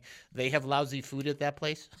saying they have lousy food at that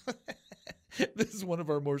place. This is one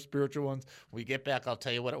of our more spiritual ones. When we get back, I'll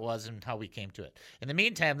tell you what it was and how we came to it. In the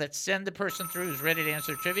meantime, let's send the person through who's ready to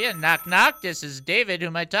answer trivia. Knock, knock. This is David. Who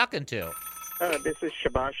am I talking to? This is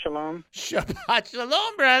Shabbat Shalom. Shabbat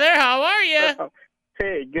Shalom, brother. How are you?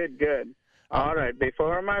 Hey, good. All right,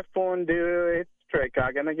 before my phone do its trick,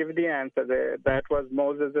 I'm going to give you the answer. That was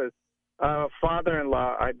Moses'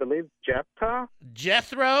 father-in-law, I believe, Jephthah?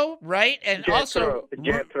 Jethro, right? And Jethro, also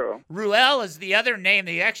Jethro. Ruel is the other name.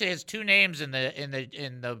 He actually has two names in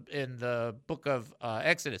the book of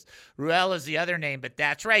Exodus. Ruel is the other name, but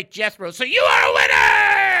that's right, Jethro. So you are a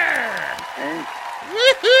winner!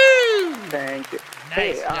 Woohoo! Thank you. Nice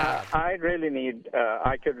hey, job. I really need,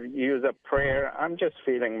 I could use a prayer. I'm just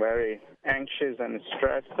feeling very anxious and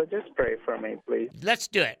stressed, so just pray for me, please. Let's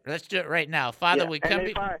do it. Let's do it right now. Father, we come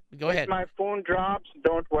go ahead. If my phone drops,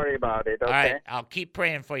 don't worry about it, okay? All right, I'll keep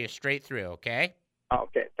praying for you straight through, okay?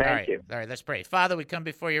 Okay, thank you. All right, let's pray. Father, we come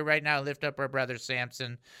before you right now, lift up our brother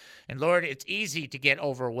Samson. And Lord, it's easy to get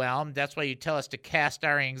overwhelmed. That's why you tell us to cast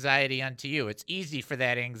our anxiety unto you. It's easy for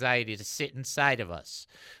that anxiety to sit inside of us.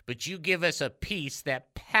 But you give us a peace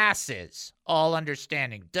that passes all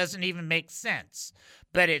understanding, doesn't even make sense.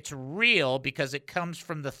 But it's real because it comes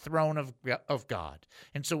from the throne of God.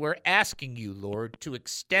 And so we're asking you, Lord, to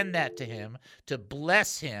extend that to him, to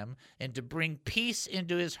bless him, and to bring peace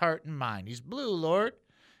into his heart and mind. He's blue, Lord.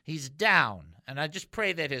 He's down. And I just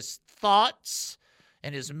pray that his thoughts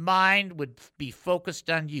and his mind would be focused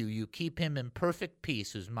on you. You keep him in perfect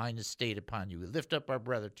peace whose mind is stayed upon you. We lift up our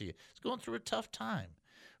brother to you. He's going through a tough time.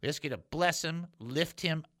 We ask you to bless him, lift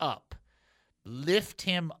him up. Lift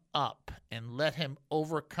him up and let him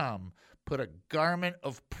overcome. Put a garment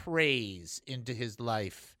of praise into his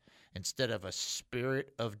life instead of a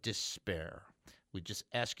spirit of despair. We just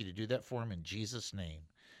ask you to do that for him in Jesus' name.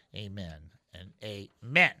 Amen and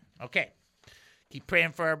amen. Okay. Keep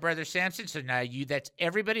praying for our brother Samson. So now that's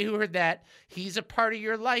everybody who heard that. He's a part of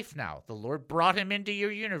your life now. The Lord brought him into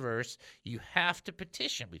your universe. You have to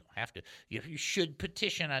petition. We don't have to. You should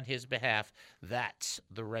petition on his behalf. That's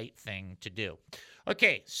the right thing to do.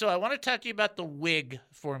 Okay, so I want to talk to you about the WIG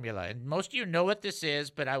formula. And most of you know what this is,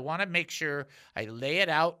 but I want to make sure I lay it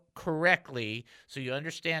out correctly so you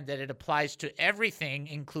understand that it applies to everything,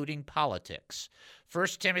 including politics. 1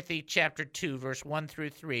 Timothy chapter 2, verse 1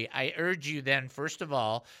 through 3. I urge you then, first of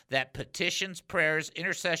all, that petitions, prayers,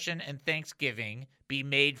 intercession, and thanksgiving be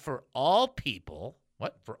made for all people.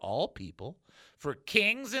 What? For all people. For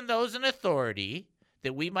kings and those in authority,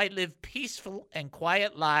 that we might live peaceful and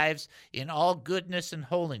quiet lives in all goodness and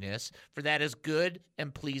holiness, for that is good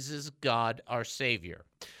and pleases God our Savior.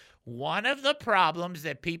 One of the problems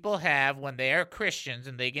that people have when they are Christians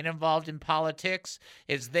and they get involved in politics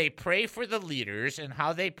is they pray for the leaders, and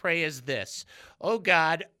how they pray is this: oh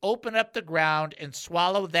God, open up the ground and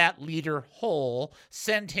swallow that leader whole,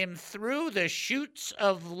 send him through the chutes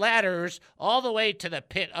of ladders all the way to the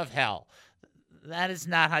pit of hell. That is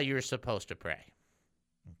not how you're supposed to pray.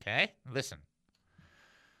 Okay, listen.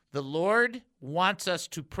 The Lord wants us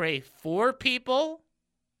to pray for people,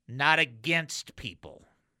 not against people.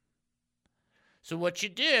 So what you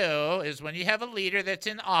do is when you have a leader that's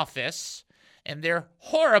in office and they're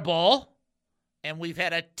horrible, and we've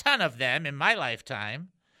had a ton of them in my lifetime,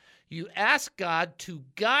 you ask God to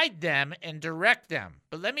guide them and direct them.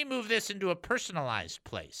 But let me move this into a personalized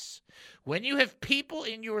place. When you have people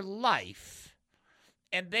in your life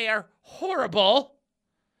and they are horrible,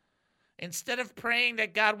 instead of praying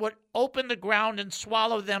that God would open the ground and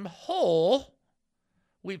swallow them whole,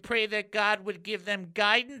 we pray that God would give them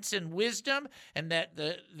guidance and wisdom, and that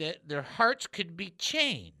their hearts could be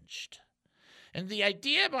changed. And the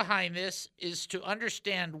idea behind this is to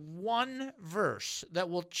understand one verse that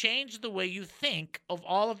will change the way you think of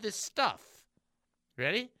all of this stuff.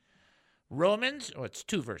 Ready? It's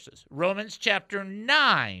 2 verses. Romans chapter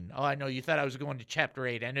 9. Oh, I know you thought I was going to chapter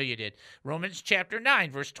 8. I know you did. Romans chapter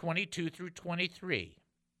 9, verse 22 through 23.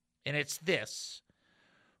 And it's this: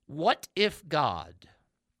 what if God,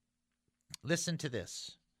 listen to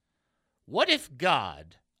this, what if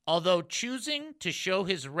God, although choosing to show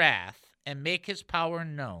his wrath and make his power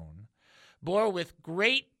known, bore with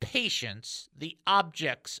great patience the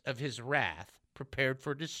objects of his wrath, prepared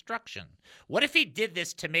for destruction? What if he did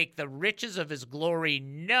this to make the riches of his glory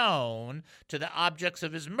known to the objects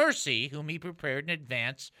of his mercy, whom he prepared in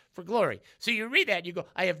advance for glory? So you read that and you go,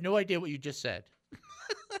 I have no idea what you just said.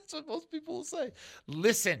 That's what most people will say.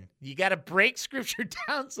 Listen, you got to break Scripture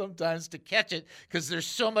down sometimes to catch it, because there's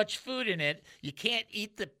so much food in it. You can't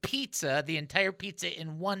eat the entire pizza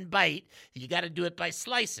in one bite. You got to do it by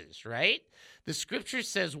slices, right? The Scripture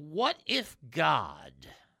says, what if God,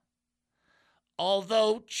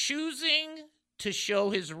 although choosing to show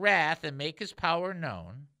his wrath and make his power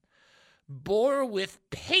known, bore with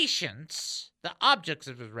patience the objects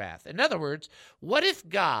of his wrath? In other words, what if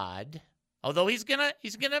God, although he's gonna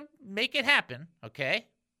make it happen, okay?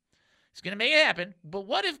 He's gonna make it happen, but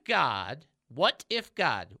what if God,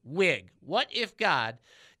 WIG, what if God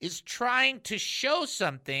is trying to show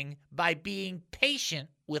something by being patient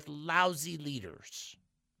with lousy leaders?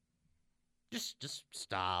 Just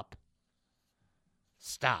stop.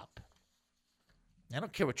 Stop. I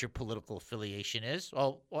don't care what your political affiliation is.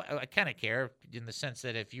 Well, I kind of care in the sense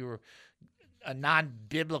that if you're a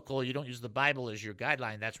non-biblical, you don't use the Bible as your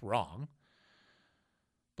guideline, that's wrong.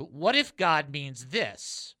 But what if God means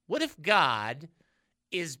this? What if God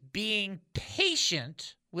is being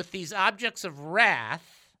patient with these objects of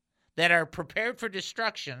wrath that are prepared for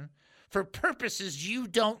destruction for purposes you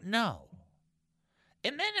don't know?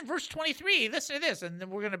 And then in verse 23, listen to this, and then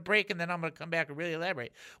we're going to break, and then I'm going to come back and really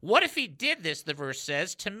elaborate. What if he did this, the verse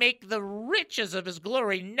says, to make the riches of his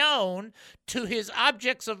glory known to his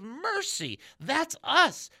objects of mercy? That's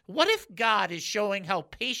us. What if God is showing how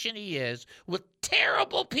patient he is with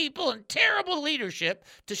terrible people and terrible leadership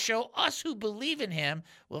to show us who believe in him?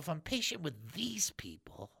 Well, if I'm patient with these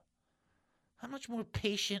people, how much more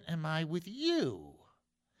patient am I with you?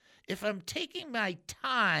 If I'm taking my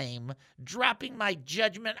time, dropping my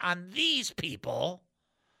judgment on these people,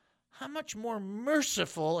 how much more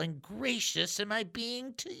merciful and gracious am I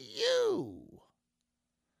being to you?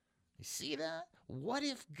 You see that? What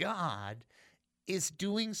if God is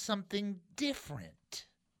doing something different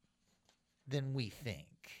than we think?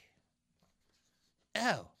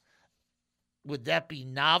 Oh, would that be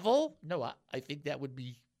novel? No, I think that would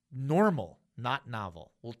be normal. not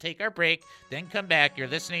novel. We'll take our break, then come back. You're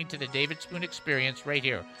listening to the David Spoon Experience right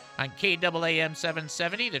here on KAAM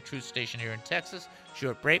 770, the truth station here in Texas.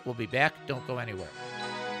 Short break. We'll be back. Don't go anywhere.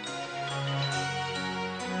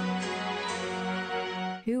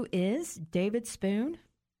 Who is David Spoon?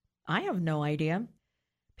 I have no idea.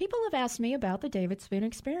 People have asked me about the David Spoon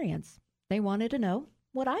Experience. They wanted to know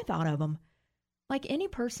what I thought of him. Like any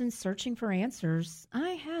person searching for answers,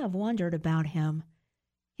 I have wondered about him.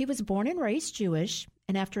 He was born and raised Jewish,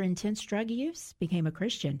 and after intense drug use, became a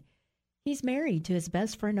Christian. He's married to his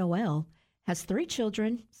best friend Noel, has 3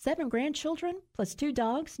 children, 7 grandchildren, plus 2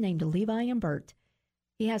 dogs named Levi and Bert.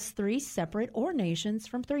 He has 3 separate ordinations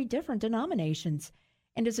from 3 different denominations,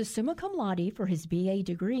 and is a summa cum laude for his BA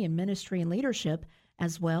degree in ministry and leadership,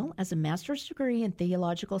 as well as a master's degree in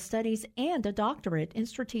theological studies and a doctorate in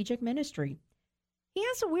strategic ministry. He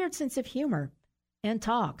has a weird sense of humor and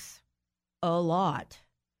talks a lot.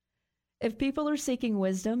 If people are seeking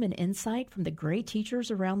wisdom and insight from the great teachers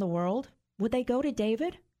around the world, would they go to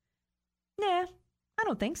David? Nah, I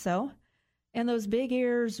don't think so. And those big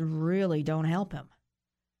ears really don't help him.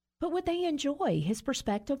 But would they enjoy his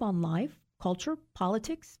perspective on life, culture,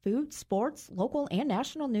 politics, food, sports, local and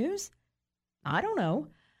national news? I don't know.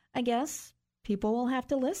 I guess people will have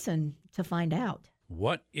to listen to find out.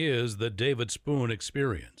 What is the David Spoon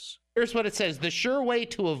Experience? Here's what it says. The sure way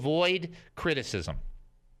to avoid criticism.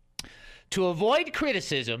 To avoid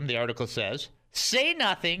criticism, the article says, say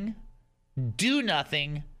nothing, do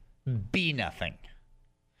nothing, be nothing.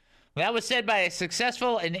 That was said by a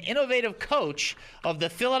successful and innovative coach of the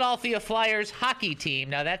Philadelphia Flyers hockey team.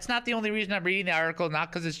 Now, that's not the only reason I'm reading the article, not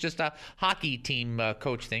because it's just a hockey team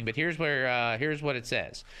coach thing, but here's what it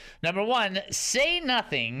says. Number 1, say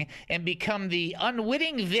nothing and become the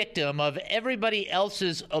unwitting victim of everybody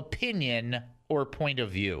else's opinion or point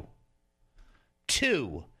of view.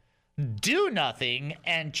 2, do nothing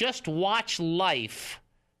and just watch life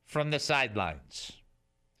from the sidelines.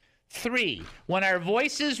 3, when our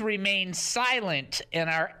voices remain silent and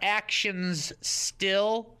our actions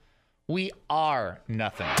still, we are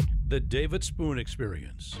nothing. The David Spoon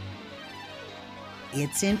Experience.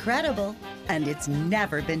 It's incredible, and it's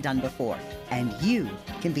never been done before. And you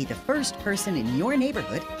can be the first person in your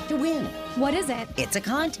neighborhood to win. What is it? It's a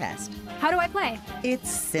contest. How do I play? It's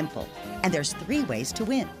simple, and there's 3 ways to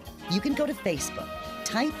win. You can go to Facebook,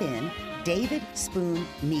 type in David Spoon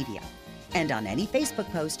Media, and on any Facebook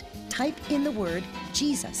post, type in the word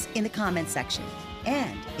Jesus in the comments section,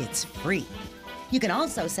 and it's free. You can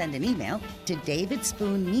also send an email to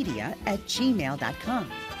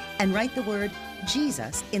davidspoonmedia@gmail.com and write the word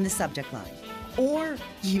Jesus in the subject line. Or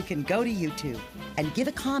you can go to YouTube and give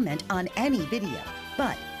a comment on any video,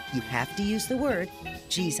 but you have to use the word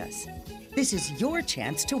Jesus. This is your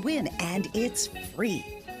chance to win, and it's free.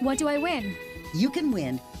 What do I win? You can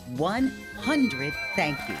win 100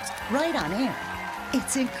 thank yous right on air.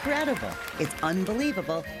 It's incredible. It's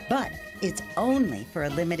unbelievable, but it's only for a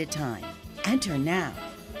limited time. Enter now.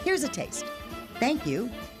 Here's a taste. Thank you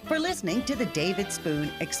for listening to the David Spoon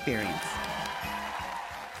Experience.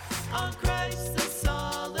 On Christ the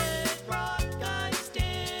solid rock I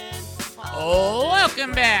stand.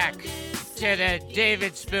 Welcome back to the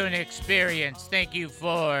David Spoon Experience. Thank you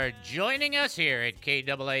for joining us here at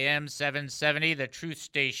KAAM 770, the truth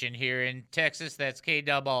station here in Texas. That's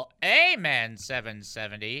KAAM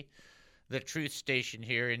 770, the truth station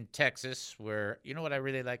here in Texas, where, you know what I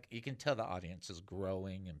really like? You can tell the audience is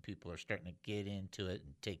growing and people are starting to get into it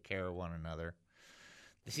and take care of one another.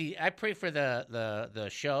 See, I pray for the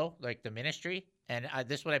show, like the ministry, and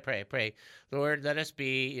this is what I pray. I pray, Lord, let us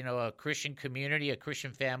be, a Christian community, a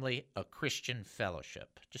Christian family, a Christian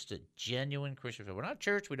fellowship, just a genuine Christian fellowship. We're not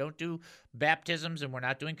church. We don't do baptisms, and we're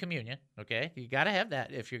not doing communion, okay? You got to have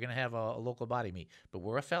that if you're going to have a local body meet. But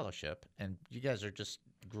we're a fellowship, and you guys are just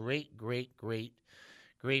great, great, great,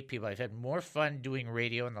 great people. I've had more fun doing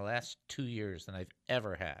radio in the last 2 years than I've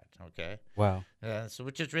ever had, okay? Wow. So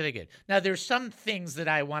which is really good. Now, there's some things that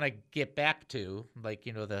I want to get back to, like,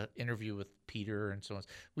 the interview with Peter and so on.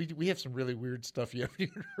 We have some really weird stuff you haven't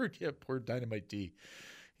even heard yet. Poor Dynamite D.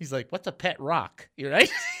 He's like, what's a pet rock? You're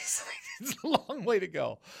right? It's a long way to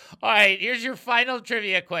go. All right, here's your final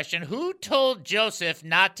trivia question. Who told Joseph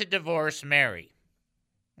not to divorce Mary?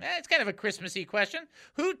 It's kind of a Christmassy question.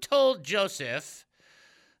 Who told Joseph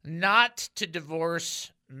not to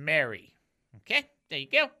divorce Mary? Okay, there you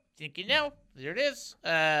go. Think you know? There it is.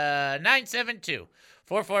 972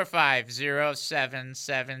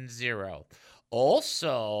 445-0770.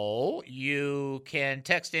 Also, you can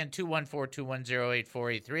text in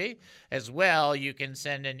 214-210-8483. As well, you can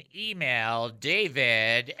send an email,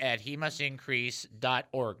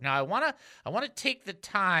 david@hemustincrease.org. Now, I want to take the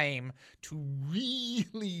time to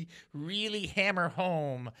really, really hammer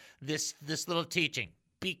home this little teaching,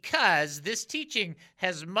 because this teaching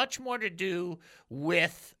has much more to do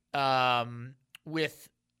with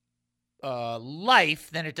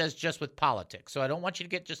life than it does just with politics. So I don't want you to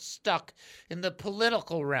get just stuck in the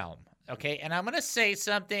political realm, okay? And I'm going to say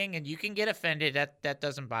something, and you can get offended. That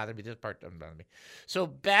doesn't bother me. This part doesn't bother me. So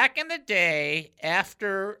back in the day,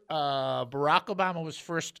 after Barack Obama was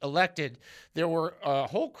first elected, there were a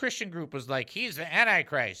whole Christian group was like, he's the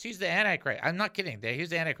Antichrist. He's the Antichrist. I'm not kidding.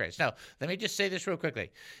 He's the Antichrist. Now, let me just say this real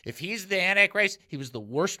quickly. If he's the Antichrist, he was the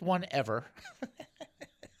worst one ever.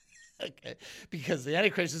 Okay. Because the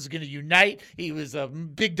Antichrist is going to unite. He was a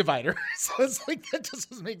big divider. So it's like, that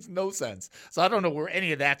just makes no sense. So I don't know where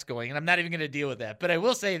any of that's going, and I'm not even going to deal with that. But I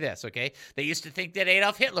will say this, okay? They used to think that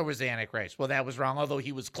Adolf Hitler was the Antichrist. Well, that was wrong, although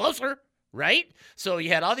he was closer, right? So you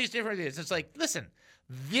had all these different things. It's like, listen,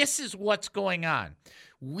 this is what's going on.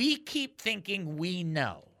 We keep thinking we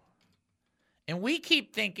know. And we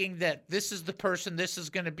keep thinking that this is the person, this is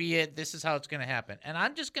going to be it, this is how it's going to happen. And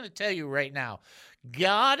I'm just going to tell you right now,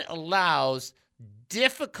 God allows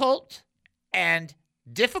difficult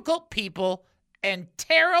people and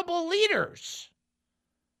terrible leaders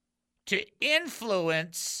to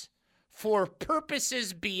influence for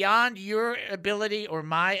purposes beyond your ability or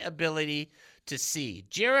my ability to see.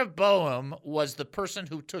 Jeroboam was the person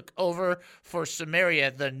who took over for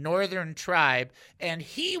Samaria, the northern tribe, and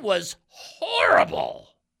he was horrible.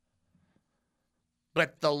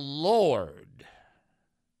 But the Lord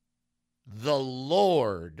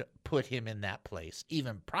put him in that place,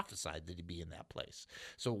 even prophesied that he'd be in that place.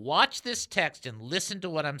 So watch this text and listen to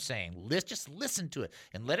what I'm saying. Just listen to it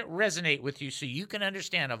and let it resonate with you so you can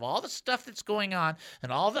understand of all the stuff that's going on and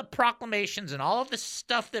all the proclamations and all of the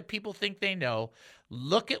stuff that people think they know.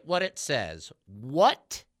 Look at what it says.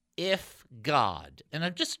 What if God? And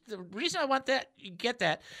the reason I want that, you get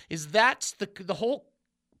that, is that's the whole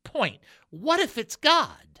point. What if it's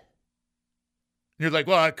God? You're like,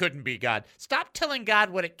 well, it couldn't be God. Stop telling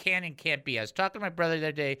God what it can and can't be. I was talking to my brother the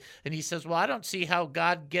other day, and he says, well, I don't see how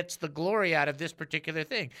God gets the glory out of this particular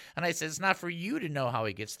thing. And I said, it's not for you to know how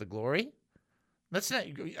he gets the glory.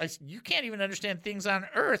 You can't even understand things on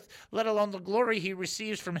earth, let alone the glory he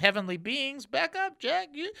receives from heavenly beings. Back up, Jack.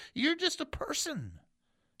 You're just a person.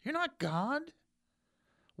 You're not God.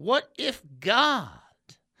 What if God,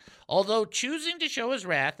 although choosing to show his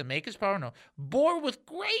wrath and make his power known, bore with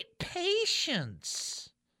great patience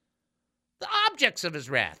the objects of his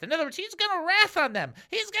wrath? In other words, he's going to wrath on them.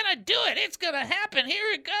 He's going to do it. It's going to happen. Here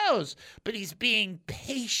it goes. But he's being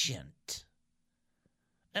patient.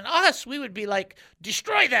 And us, we would be like,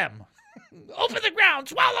 destroy them. Open the ground,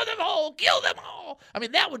 swallow them whole, kill them all. I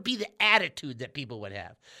mean, that would be the attitude that people would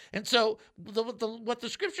have. And so what the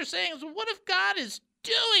scripture is saying is, what if God is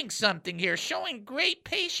doing something here, showing great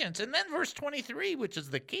patience? And then verse 23, which is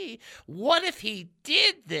the key, what if he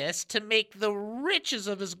did this to make the riches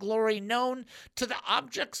of his glory known to the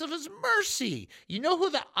objects of his mercy? You know who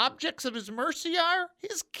the objects of his mercy are?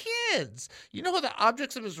 His kids. You know who the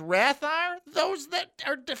objects of his wrath are? Those that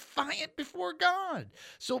are defiant before God.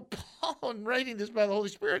 So Paul, in writing this by the Holy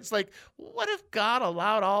Spirit, it's like, what if God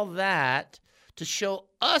allowed all that to show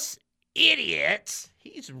us idiots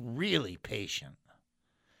he's really patient?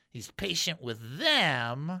 He's patient with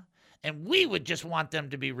them, and we would just want them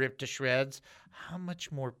to be ripped to shreds. How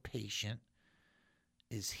much more patient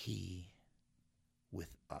is he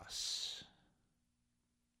with us?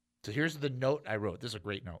 So here's the note I wrote. This is a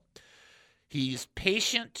great note. He's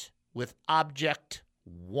patient with object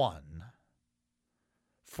one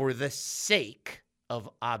for the sake of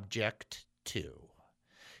object two.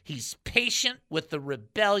 He's patient with the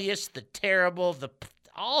rebellious, the terrible,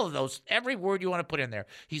 all of those, every word you want to put in there.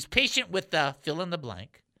 He's patient with the fill in the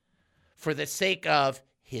blank for the sake of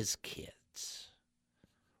his kids.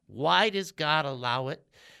 Why does God allow it?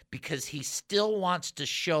 Because he still wants to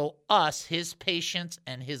show us his patience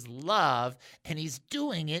and his love, and he's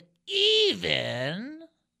doing it even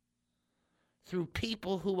through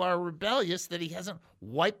people who are rebellious, that he hasn't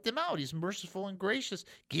wiped them out. He's merciful and gracious,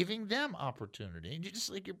 giving them opportunity. And you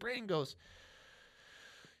just like, your brain goes,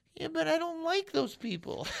 yeah, but I don't like those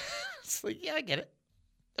people. It's like, yeah, I get it.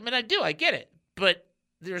 I mean, I do. I get it. But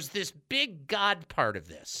there's this big God part of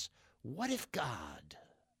this. What if God?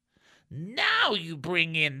 Now you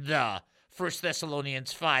bring in the 1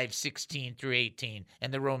 Thessalonians 5:16 through 18,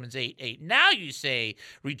 and the Romans 8:8. Now you say,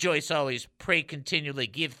 rejoice always, pray continually,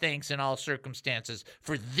 give thanks in all circumstances,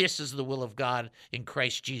 for this is the will of God in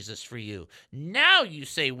Christ Jesus for you. Now you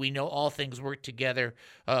say, we know all things work together,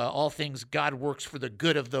 all things God works for the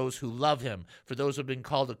good of those who love him, for those who have been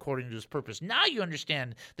called according to his purpose. Now you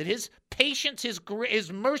understand that his patience, his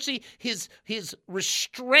mercy, his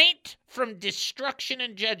restraint from destruction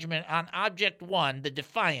and judgment on object one, the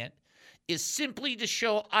defiant, is simply to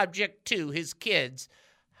show object two, his kids,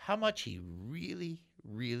 how much he really,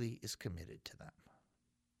 really is committed to them.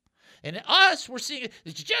 And us, we're seeing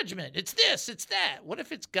it's judgment. It's this, it's that. What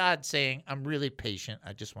if it's God saying, I'm really patient.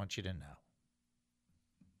 I just want you to know.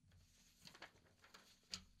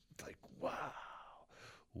 It's like, wow.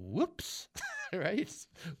 Whoops. Right?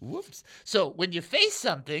 Whoops. So when you face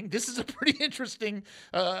something, this is a pretty interesting,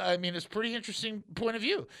 it's a pretty interesting point of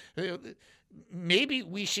view. Maybe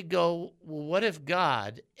we should go, well, what if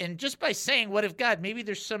God? And just by saying, what if God, maybe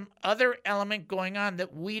there's some other element going on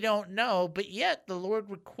that we don't know, but yet the Lord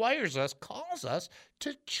requires us, calls us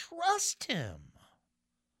to trust him.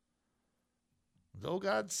 Though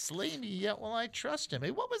God slay me, yet will I trust him.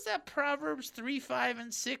 Hey, what was that Proverbs 3, 5,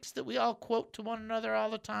 and 6 that we all quote to one another all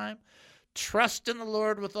the time? Trust in the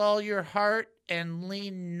Lord with all your heart and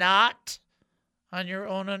lean not on your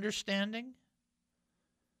own understanding.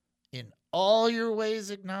 In all your ways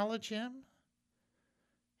acknowledge him.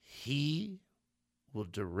 He will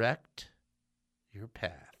direct your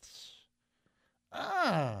paths.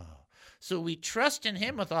 Oh, so we trust in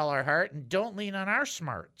him with all our heart and don't lean on our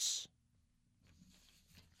smarts.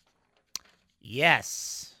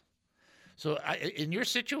 Yes. So in your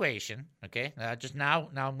situation, okay, now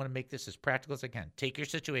I'm going to make this as practical as I can. Take your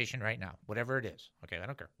situation right now, whatever it is. Okay, I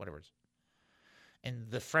don't care, whatever it is. And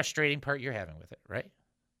the frustrating part you're having with it, right?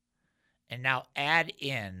 And now add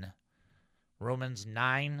in Romans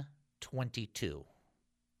 9:22.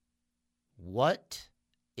 What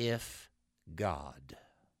if God?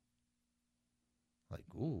 Like,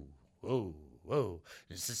 ooh, whoa, whoa.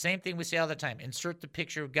 It's the same thing we say all the time. Insert the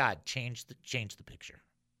picture of God. Change the picture.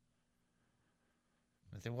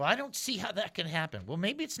 I think, well, I don't see how that can happen. Well,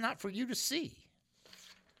 maybe it's not for you to see.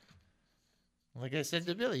 Like I said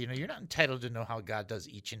to Billy, you're not entitled to know how God does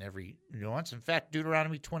each and every nuance. In fact,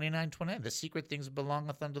 Deuteronomy 29:29, the secret things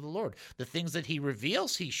belongeth unto the Lord. The things that he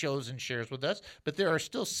reveals, he shows and shares with us, but there are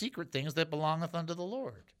still secret things that belongeth unto the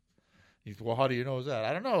Lord. Well, how do you know that?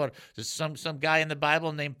 I don't know. Does some guy in the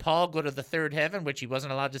Bible named Paul go to the third heaven, which he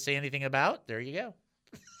wasn't allowed to say anything about? There you go.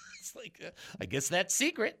 It's like, I guess that's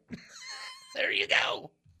secret. There you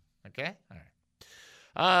go. Okay? All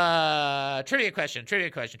right. Trivia question.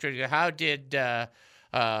 How did,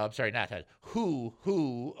 who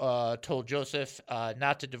told Joseph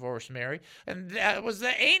not to divorce Mary? And that was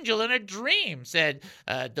the angel in a dream said,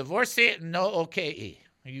 divorce it, no, okay.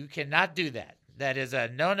 You cannot do that. That is a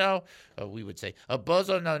no-no, we would say. A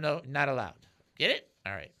bozo, no, not allowed. Get it?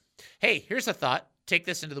 All right. Hey, here's a thought. Take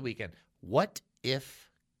this into the weekend. What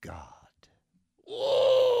if God?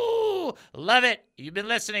 Ooh, love it. You've been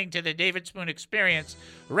listening to the David Spoon Experience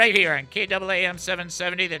right here on KAAM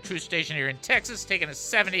 770, the Truth Station here in Texas, taking a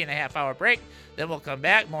 70-and-a-half-hour break. Then we'll come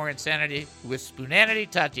back. More insanity with Spoonanity.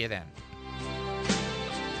 Talk to you then.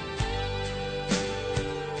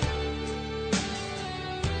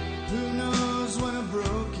 Who knows when a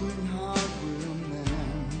broken heart will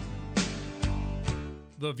mend?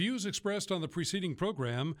 The views expressed on the preceding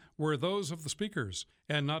program were those of the speakers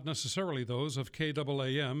and not necessarily those of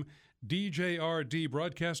KAAM, DJRD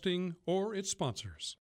Broadcasting, or its sponsors.